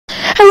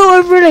Hello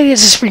everybody,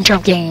 this is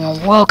Springtrap Gaming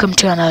and welcome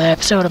to another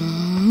episode of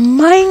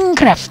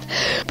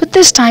Minecraft. But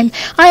this time,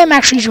 I am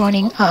actually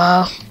joining,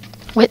 that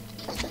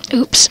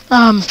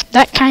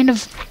kind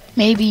of,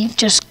 maybe,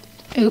 just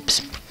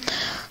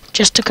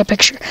took a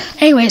picture.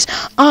 Anyways,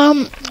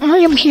 I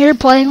am here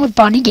playing with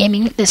Bonnie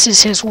Gaming. This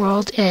is his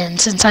world,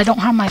 and since I don't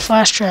have my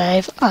flash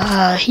drive,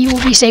 he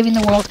will be saving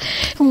the world,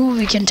 and we will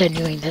be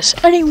continuing this.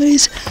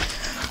 Anyways,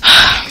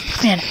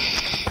 man.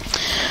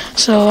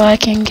 So I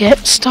can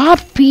stop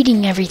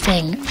beating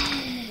everything.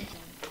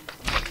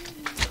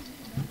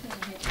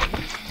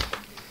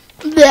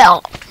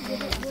 Well,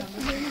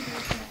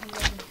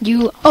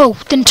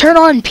 then turn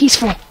on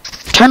peaceful.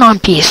 Turn on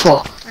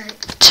peaceful.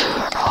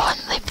 Turn on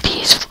the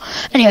peaceful.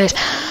 Anyways,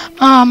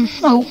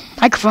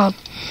 microphone.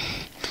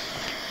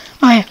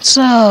 Alright,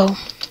 so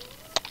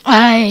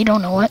I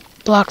don't know what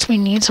blocks we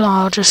need, so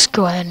I'll just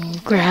go ahead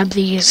and grab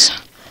these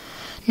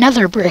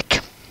nether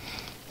brick.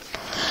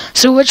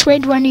 So which way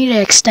do I need to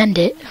extend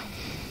it?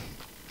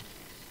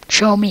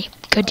 Show me.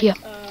 Good deal.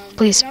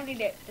 Please. You don't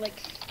need it,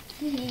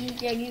 you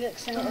need to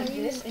extend it like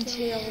this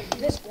until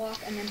this block,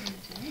 and then,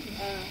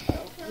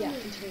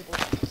 into the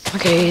block.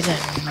 Okay,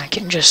 then I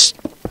can just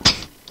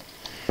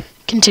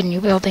continue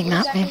building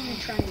that way.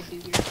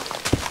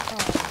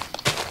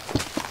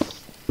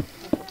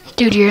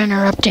 Dude, you're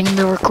interrupting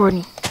the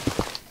recording.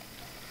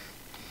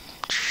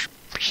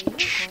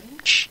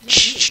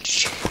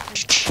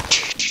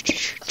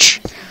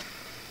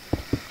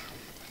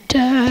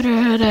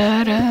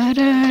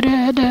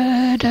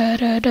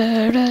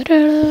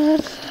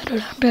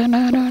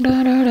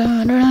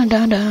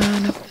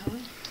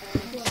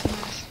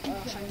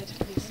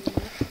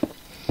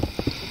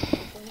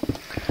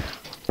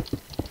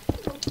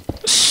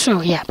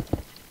 So yeah.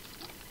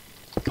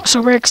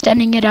 So we're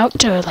extending it out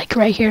to like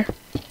right here.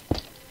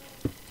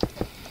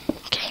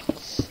 Okay.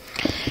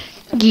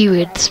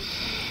 Good.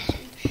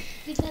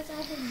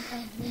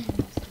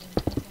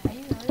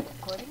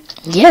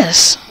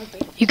 Yes.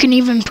 You can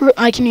even prove.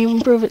 I can even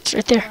prove it's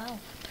right there.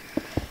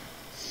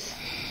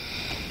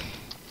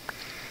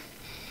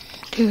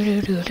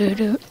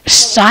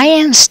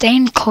 Cyan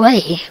stained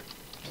clay.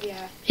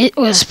 Yeah. It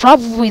was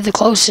probably the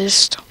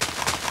closest.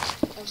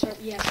 Oh, sorry.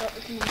 Yeah. So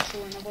we can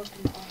actually in the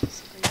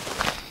office.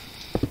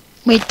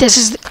 Wait, this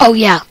is. Oh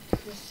yeah,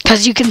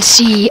 because you can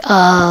see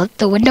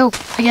the window,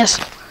 I guess.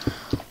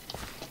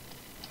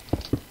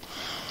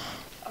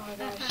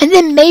 And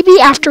then maybe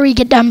after we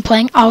get done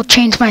playing, I'll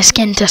change my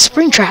skin to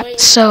Springtrap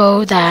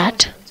so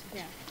that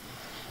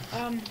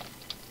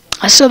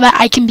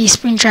I can be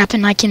Springtrap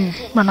and I can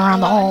run around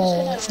the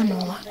halls and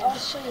all that.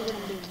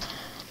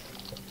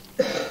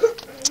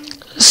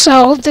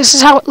 So this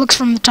is how it looks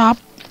from the top.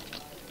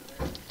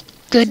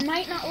 Good. It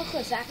might not look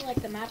exactly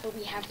like the map, but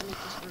we have to make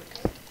this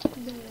work.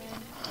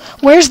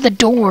 Where's the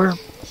door?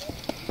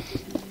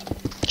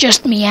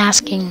 Just me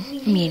asking.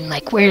 I mean,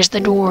 like, where's the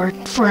door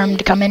for him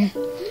to come in?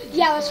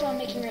 Yeah, that's what I'm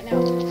making right now.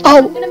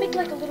 Oh. I'm gonna make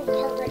like a little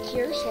part right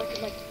here so I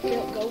could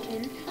go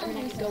in and then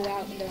I can go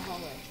out into the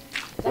hallway.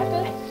 Is that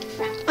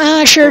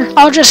good? Sure.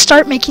 I'll just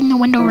start making the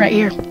window right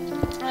here.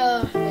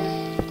 Yeah.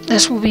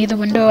 This will be the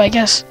window, I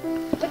guess.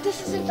 But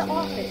this isn't the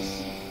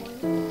office.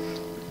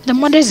 Then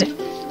what is it?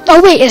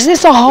 Oh wait, is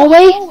this a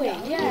hallway?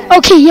 Yeah.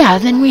 Okay, yeah,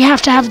 then we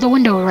have to have the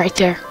window right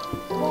there.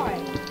 Why?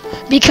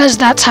 Because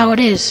that's how it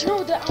is.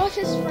 No, the office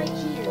is right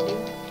here,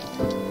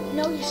 dude.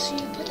 No, you see,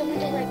 you put the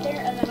window right there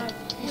and then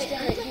you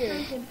stand right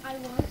here.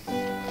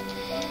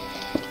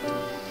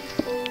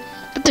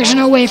 But there's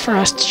no way for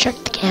us to check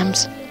the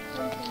cams.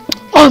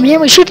 Oh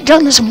man, we should have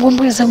done this in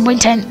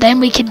 1.7.10. Then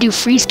we could do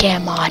freeze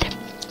cam mod.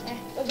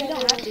 But we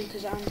don't have to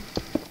because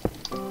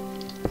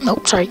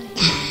Nope, sorry.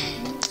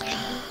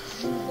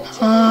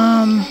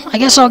 I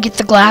guess I'll get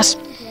the glass.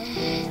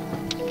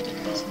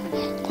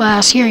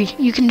 Glass here.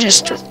 You can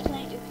just.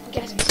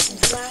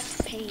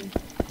 glass pane.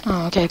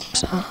 Oh, okay.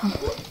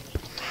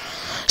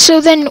 So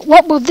then,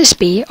 what will this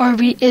be? Are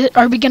we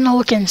gonna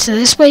look into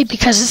this way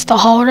because it's the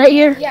hall right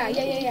here?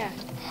 Yeah.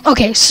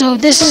 Okay, so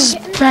this is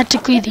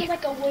practically the.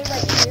 Like a way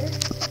right here,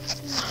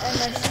 and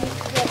then so you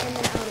can get in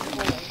and out of the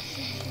hallway.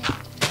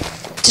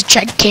 To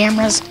check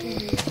cameras.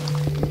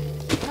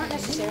 Not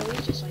necessarily,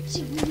 just like.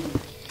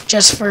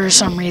 Just for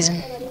some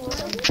reason.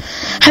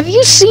 Have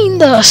you seen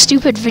the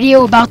stupid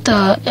video about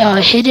the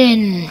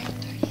hidden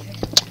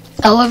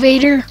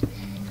elevator?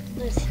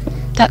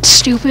 That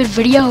stupid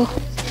video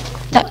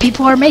that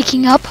people are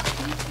making up?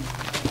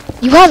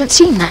 You haven't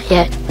seen that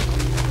yet.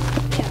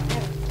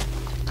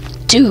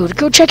 Dude,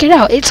 go check it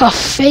out. It's a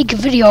fake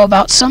video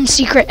about some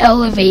secret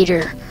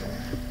elevator.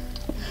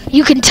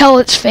 You can tell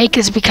it's fake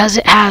is because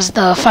it has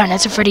the Five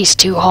Nights at Freddy's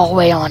 2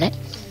 hallway on it.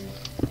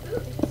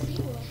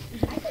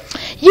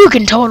 You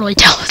can totally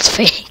tell it's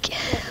fake.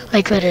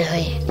 Like,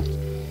 literally.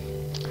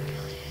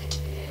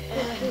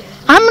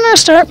 I'm gonna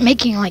start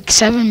making like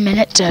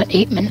 7-minute to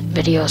 8-minute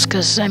videos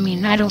because, I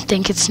mean, I don't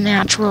think it's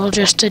natural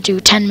just to do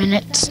 10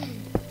 minutes.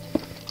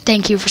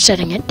 Thank you for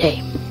setting it,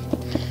 Dave.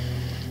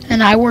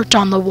 And I worked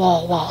on the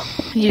wall while.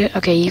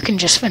 Okay, you can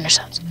just finish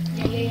that.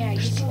 Yeah. You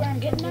see where I'm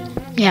getting at?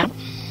 Yeah.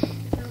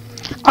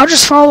 I'll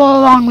just follow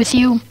along with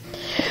you.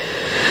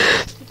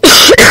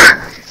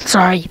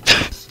 Sorry.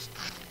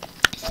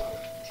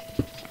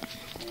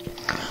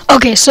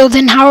 Okay, so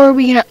then how are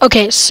we gonna...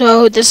 Okay,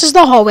 so this is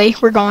the hallway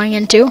we're going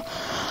into.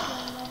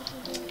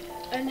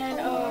 And then,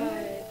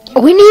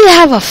 We need to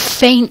have a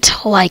faint,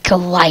 like, a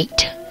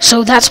light.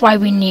 So that's why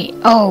we need...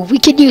 Oh, we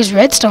could use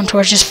redstone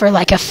torches for,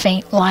 like, a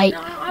faint light. no,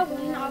 I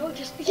wouldn't. I would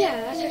just... Yeah,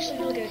 that's actually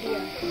a really good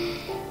idea.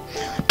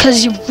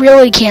 Because you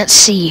really can't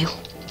see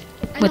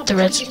with the redstone.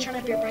 redstone. Just turn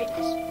up your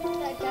brightness.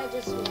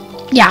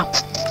 Yeah.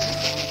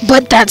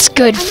 But that's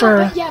good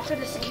for... But yeah, for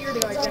the security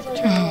guards, you have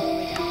to turn it all the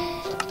way down.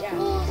 Yeah,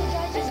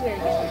 that's very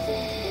good.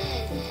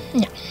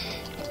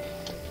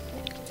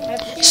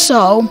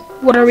 So,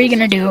 what are we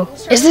gonna do?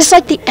 Is this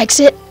like the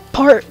exit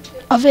part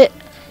of it?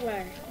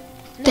 Where?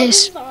 No,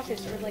 This. is the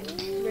office, or like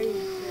right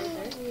there.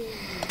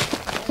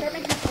 Start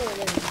making a floor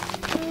later.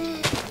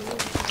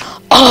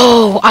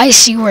 Oh, I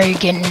see where you're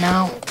getting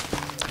now.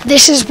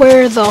 This is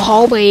where the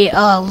hallway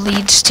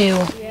leads to. Yeah. I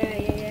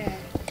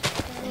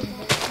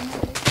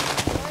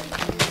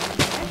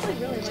actually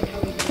really like how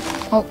we do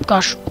that. Oh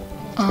gosh.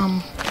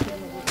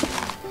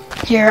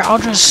 Here, I'll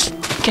just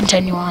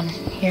continue on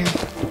here.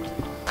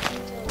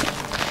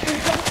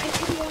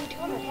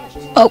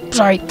 Oh,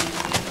 sorry. The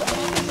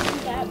office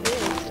isn't that big.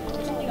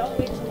 It's only all the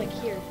way to like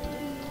here.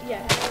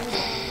 Yeah,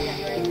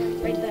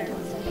 right there.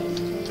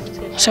 It's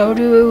good. So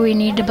do we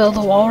need to build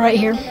a wall right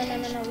here? No, we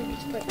need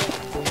to put...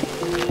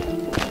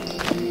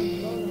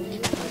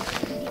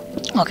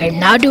 Okay,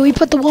 now do we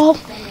put the wall?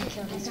 This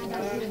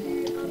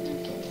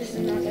is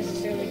not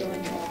necessarily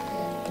going to...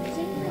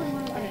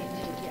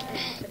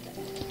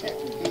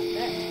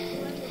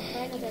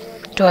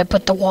 Do I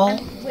put the wall?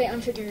 Wait, I'm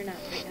figuring it out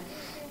right now.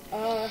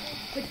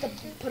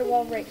 Put a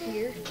wall right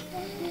here.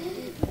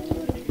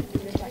 On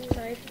the back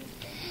side.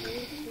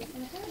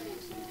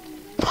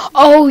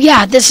 Oh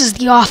yeah, this is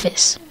the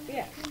office.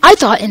 Yeah. I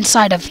thought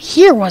inside of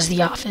here was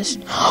the office.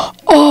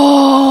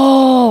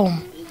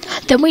 Oh!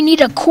 Then we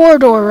need a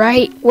corridor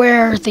right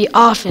where the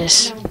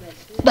office.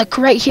 Like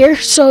right here,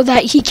 so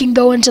that he can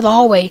go into the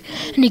hallway.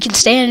 And he can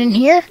stand in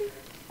here.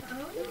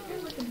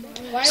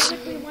 Why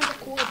would we want a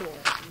corridor?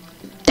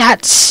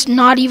 That's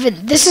not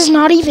even, this is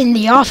not even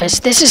the office.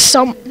 This is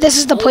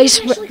the place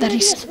that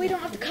he's... So we don't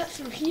have to cut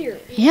through here.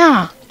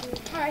 Yeah.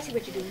 Oh, I see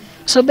what you're doing.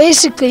 So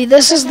basically,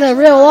 this is the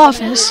real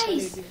office.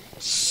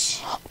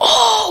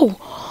 Oh!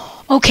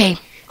 Okay,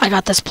 I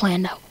got this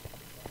planned out.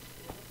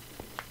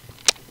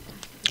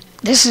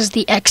 This is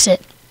the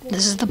exit.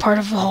 This is the part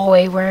of the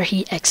hallway where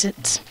he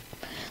exits.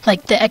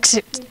 Like the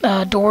exit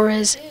door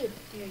is.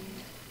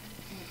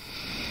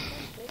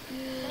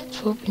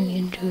 So what we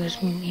need to do is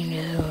we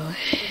need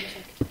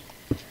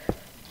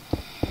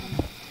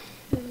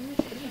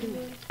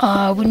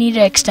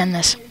to extend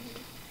this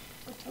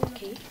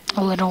Okay.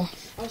 a little.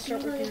 I'll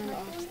start working on the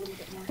office a little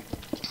bit more.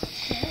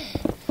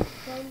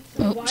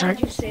 Oh, Why sorry.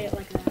 did you say it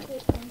like that?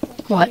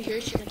 What? You hear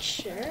it, she's like,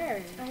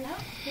 sure.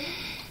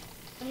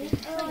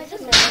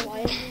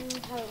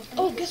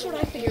 Oh, guess what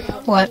I figured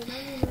out? What?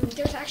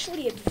 There's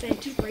actually a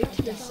vent right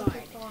to the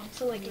side.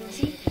 So, like,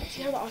 see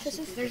how the office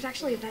is? There's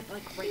actually a vent,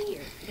 like, right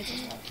here.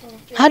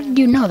 How did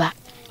you know that?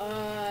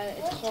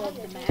 It's called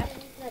the map.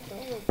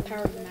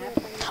 Power of the map.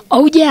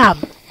 Oh yeah.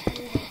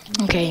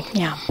 Okay,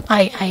 yeah.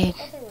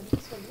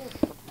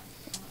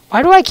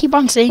 Why do I keep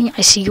on saying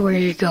I see where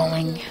you're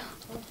going?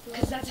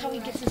 Because that's how he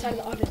gets inside of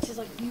the office. It's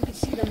like, you can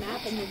see the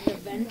map and the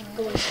vent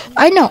going.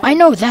 I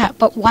know that,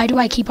 but why do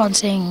I keep on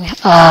saying,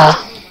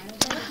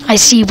 I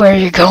see where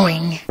you're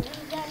going?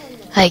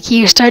 Like,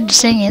 you started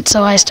saying it,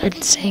 so I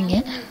started saying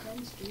it.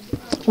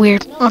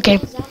 Weird. Okay.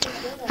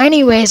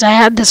 Anyways, I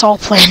had this all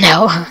planned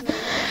out.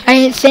 I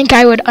didn't think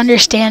I would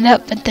understand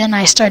it, but then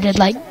I started,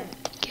 like,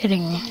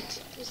 getting...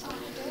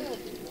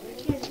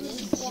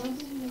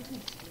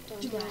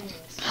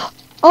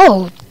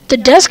 Oh, the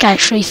desk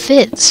actually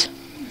fits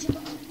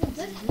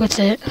with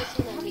it.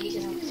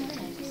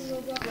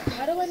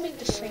 How do I make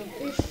the fan?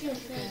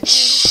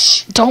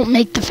 Shh, don't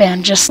make the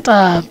fan, just,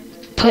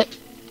 put...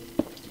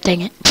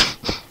 Dang it.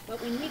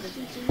 But we need it.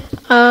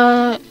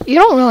 You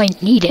don't really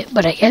need it,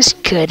 but I guess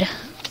you could.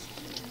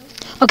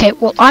 Okay,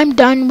 well, I'm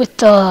done with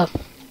the,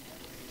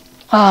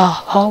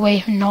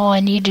 hallway, and all I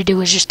need to do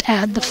is just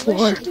add the floor.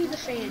 Let's do the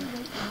fan.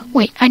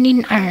 Wait, I need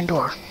an iron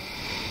door.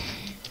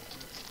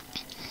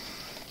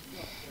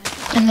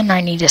 And then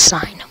I need a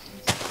sign.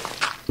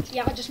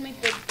 Yeah, I'll just make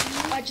the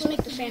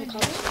fan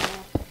cobblestone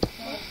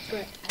wall.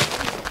 Good.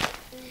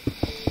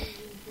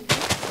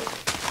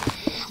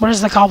 What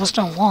is the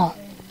cobblestone wall?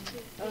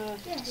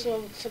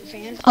 So for the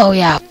fan. Oh,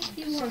 yeah.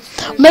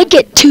 Make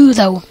it two,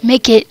 though.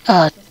 Make it,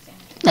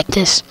 like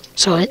this,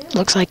 so it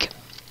looks like...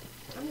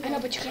 I know,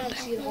 but you can't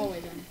see the hallway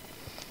then.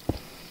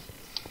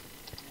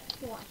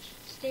 Watch.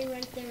 Stay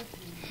right there.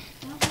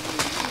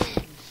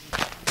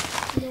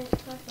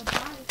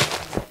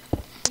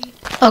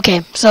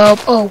 Okay, so,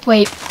 oh,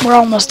 wait, we're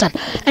almost done.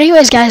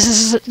 Anyways,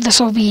 guys, this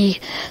will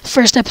be the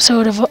first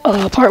episode of,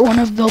 part 1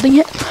 of building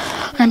it.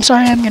 I'm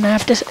sorry, I'm gonna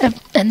have to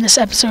end this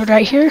episode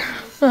right here.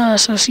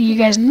 So see you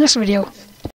guys in this video.